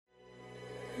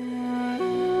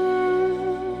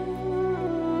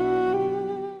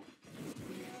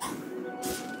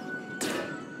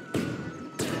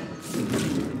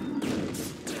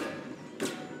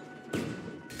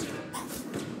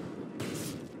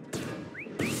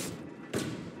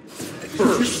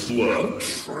First blood.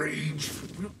 Trade.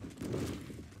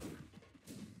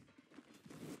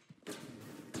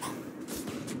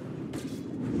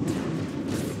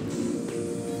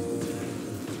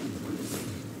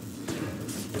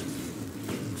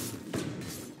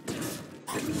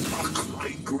 Mark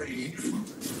my grave.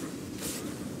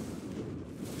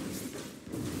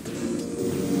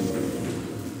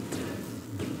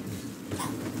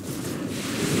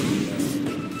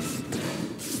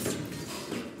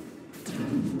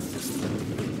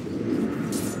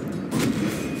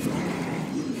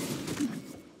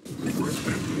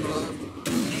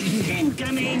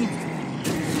 Incoming!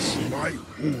 My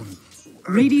own.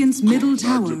 Radiant's middle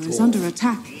tower is under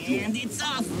attack. And it's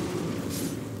off!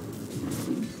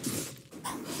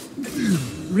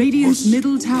 Radiant's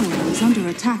middle tower is under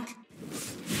attack.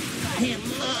 I am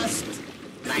lost!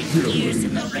 Like years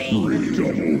in the rain!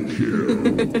 Double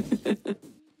kill.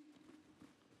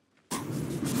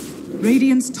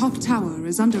 Radiant's top tower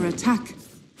is under attack.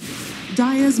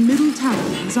 Dire's middle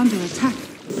tower is under attack.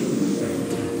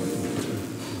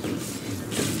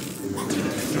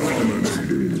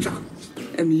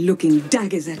 I'm looking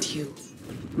daggers at you.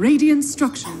 Radiant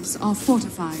structures are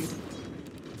fortified.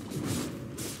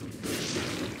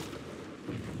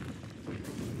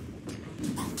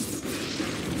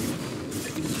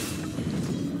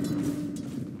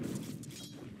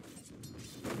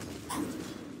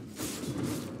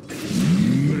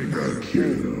 Mega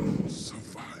kill.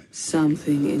 Survive.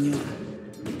 Something in your...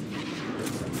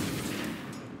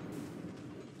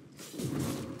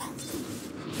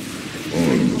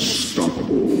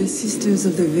 Unstoppable. The Sisters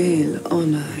of the Veil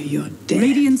honor your death.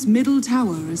 Radiant's middle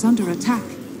tower is under attack.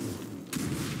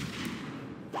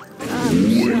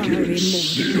 Wicked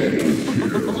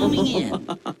skill. Coming in!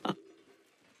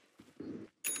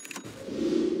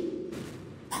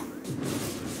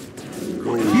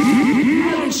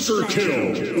 Monster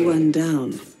kill. One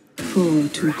down, 4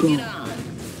 to Get go. on!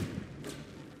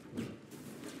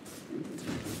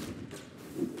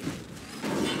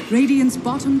 Radiant's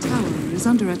bottom tower is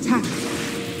under attack.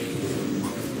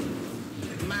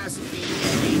 Must be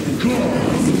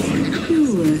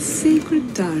You were a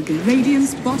sacred target.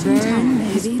 Radiant's bottom tower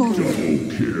is fallen. Double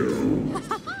kill.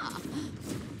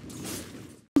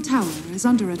 Tower is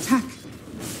under attack.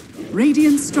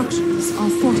 Radiant structures are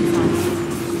fortified.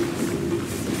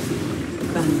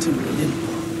 Phantom limbo.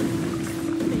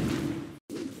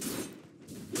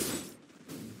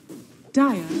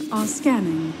 Dire are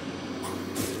scanning.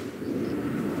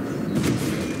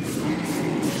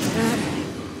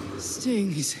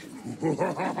 Stings.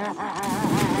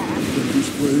 This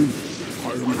way. I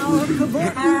am Our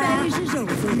cavorting days is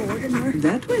over, Mortimer.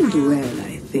 That went well,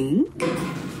 I think.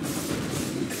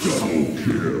 double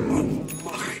kill.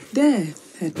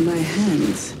 Death at my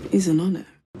hands is an honor.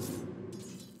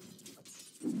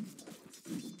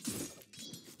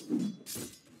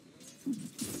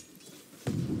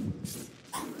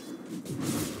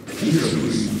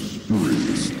 Killing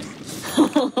spree.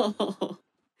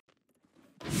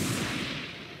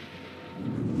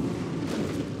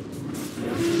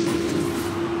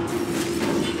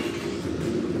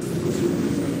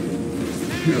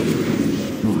 Killing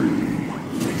spree.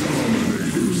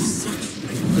 Dominating.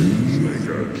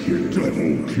 Mega kill.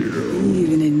 Double kill.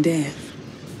 Even in death,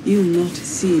 you not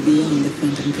see beyond the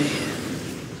phantom veil.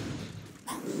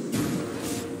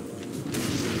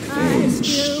 I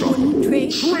still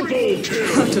wouldn't trade. Triple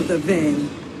kill. Out of the veil.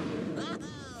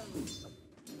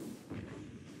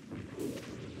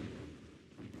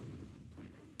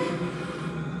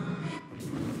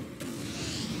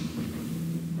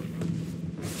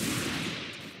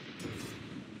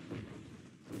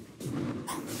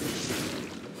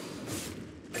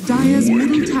 Dire's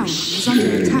middle tower is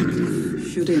under attack.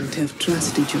 Shouldn't have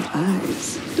trusted your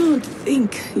eyes. Don't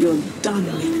think you're done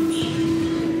with me.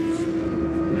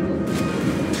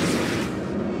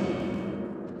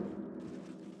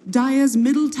 Dire's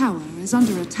middle tower is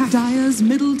under attack. Dire's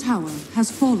middle tower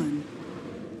has fallen.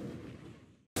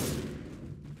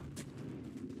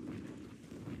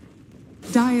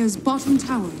 Dire's bottom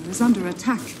tower is under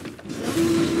attack.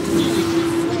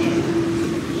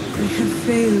 I have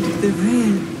failed the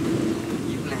veil.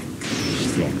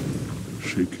 Stop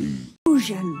shaking.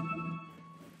 Illusion.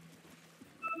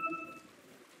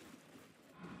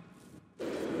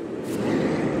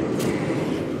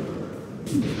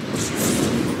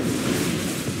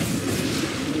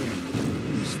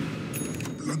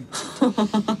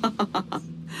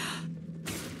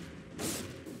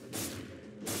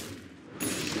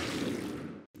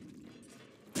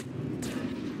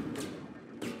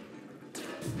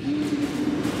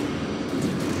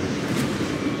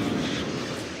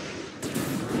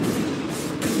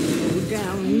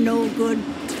 no good.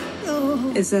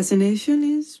 Oh. Assassination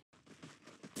is...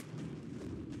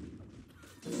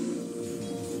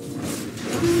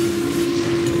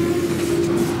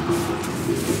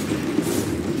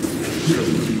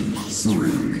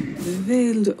 The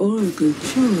veiled oracle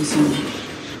chose you.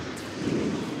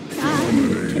 Time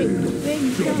to take the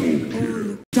big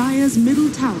jump. Dire's middle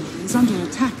tower is under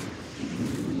attack.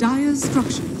 Dire's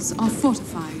structures are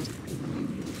fortified.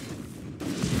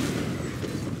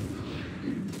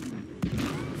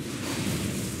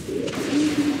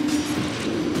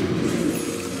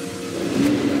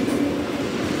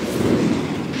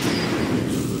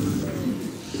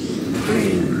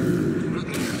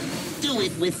 Do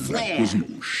it with flair. Was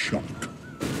no shock.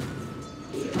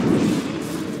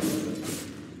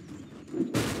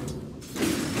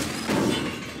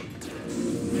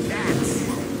 That's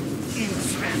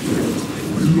entrapment.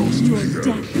 I lost Your mega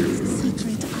death kill. is a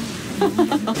secret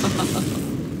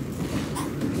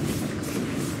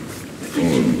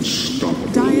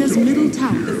Unstoppable. Dire's middle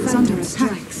tower kill. is under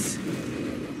attack.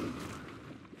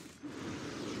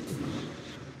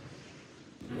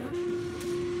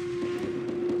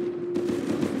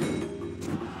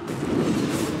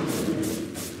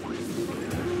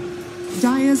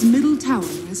 Dire's middle tower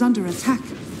is under attack.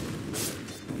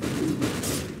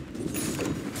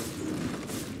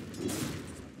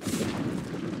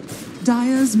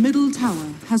 Dire's middle tower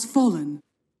has fallen.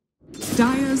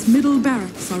 Dire's middle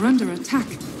barracks are under attack.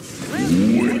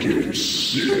 Wicked How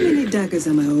sick. many daggers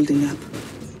am I holding up?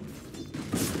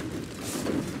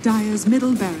 Dire's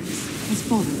middle barracks has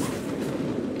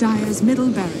fallen. Dire's middle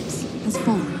barracks has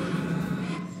fallen.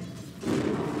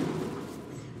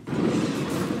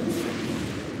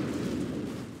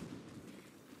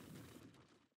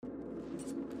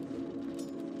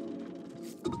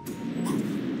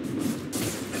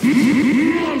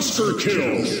 Monster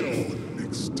kill.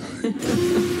 Next time.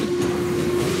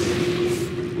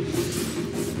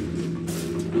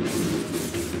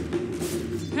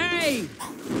 Hey!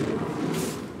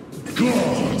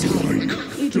 Godlike.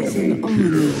 It is an Double honor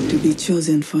kill. to be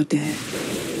chosen for death.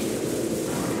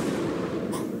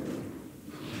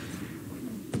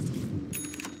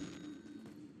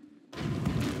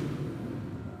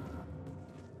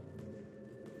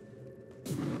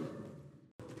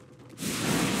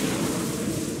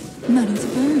 Money's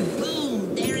burned.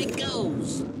 Boom, there it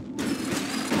goes.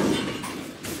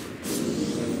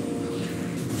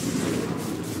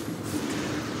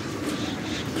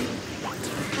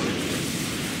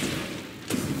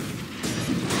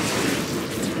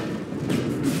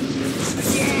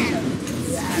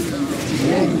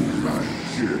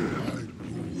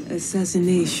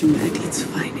 Assassination at its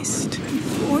finest.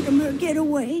 Mortimer, get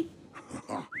away.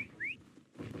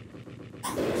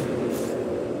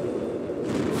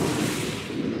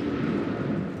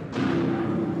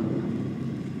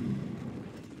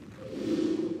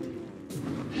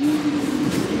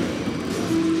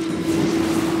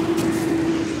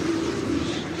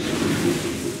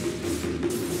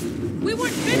 We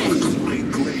weren't finished!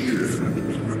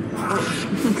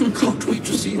 Can't wait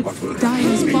to see what will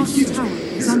Dire's bottom tower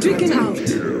is under Stricken attack.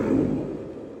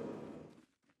 out.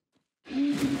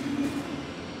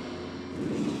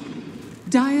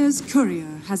 Dire's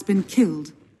courier has been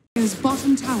killed. Dire's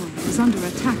bottom tower is under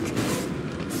attack.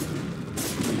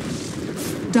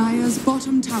 Dire's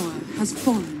bottom tower has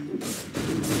fallen.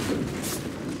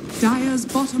 Dire's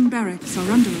bottom barracks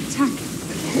are under attack.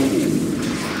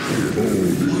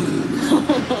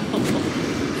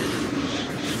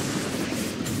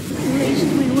 At least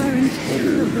we weren't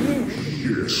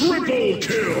terrible. triple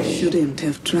kill. Shouldn't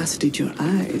have trusted your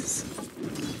eyes.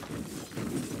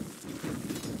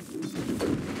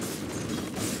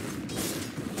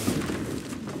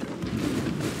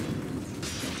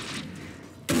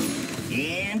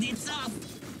 And it's off.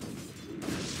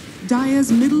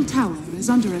 Dire's middle tower is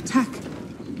under attack.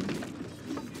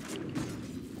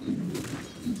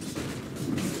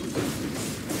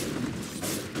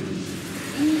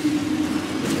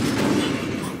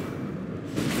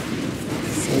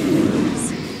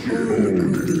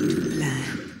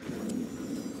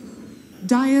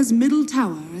 Dire's middle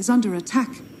tower is under attack.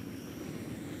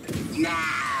 No!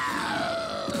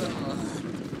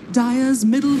 Dire's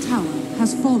middle tower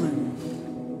has fallen.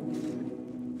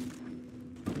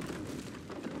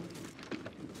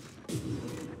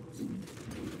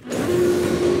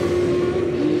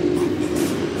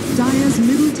 Dire's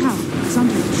middle tower is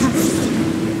under attack.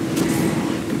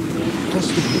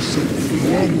 Customer said,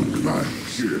 long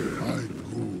life here. I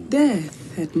go.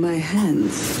 Death at my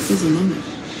hands is an honor.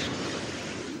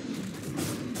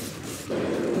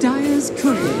 Dire's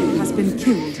courier has been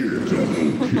killed.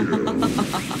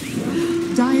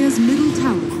 Dire's middle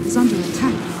tower is under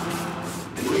attack.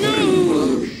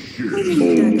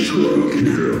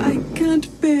 I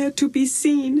can't bear to be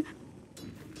seen.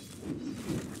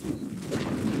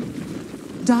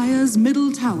 Dire's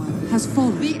middle tower has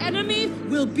fallen. The enemy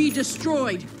will be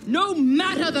destroyed, no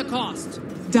matter the cost.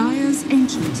 Dire's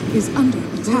ancient is under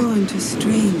attack. Born to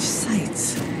strange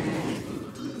sights.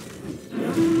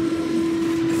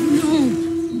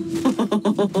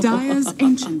 Dire's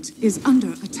ancient is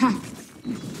under attack.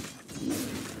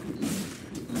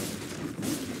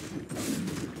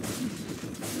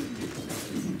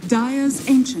 Dire's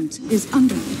ancient is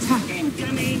under attack.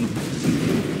 Incoming!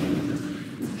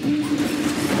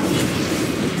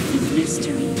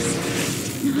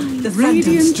 Mysteries. The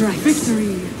Radiant strikes.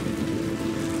 victory.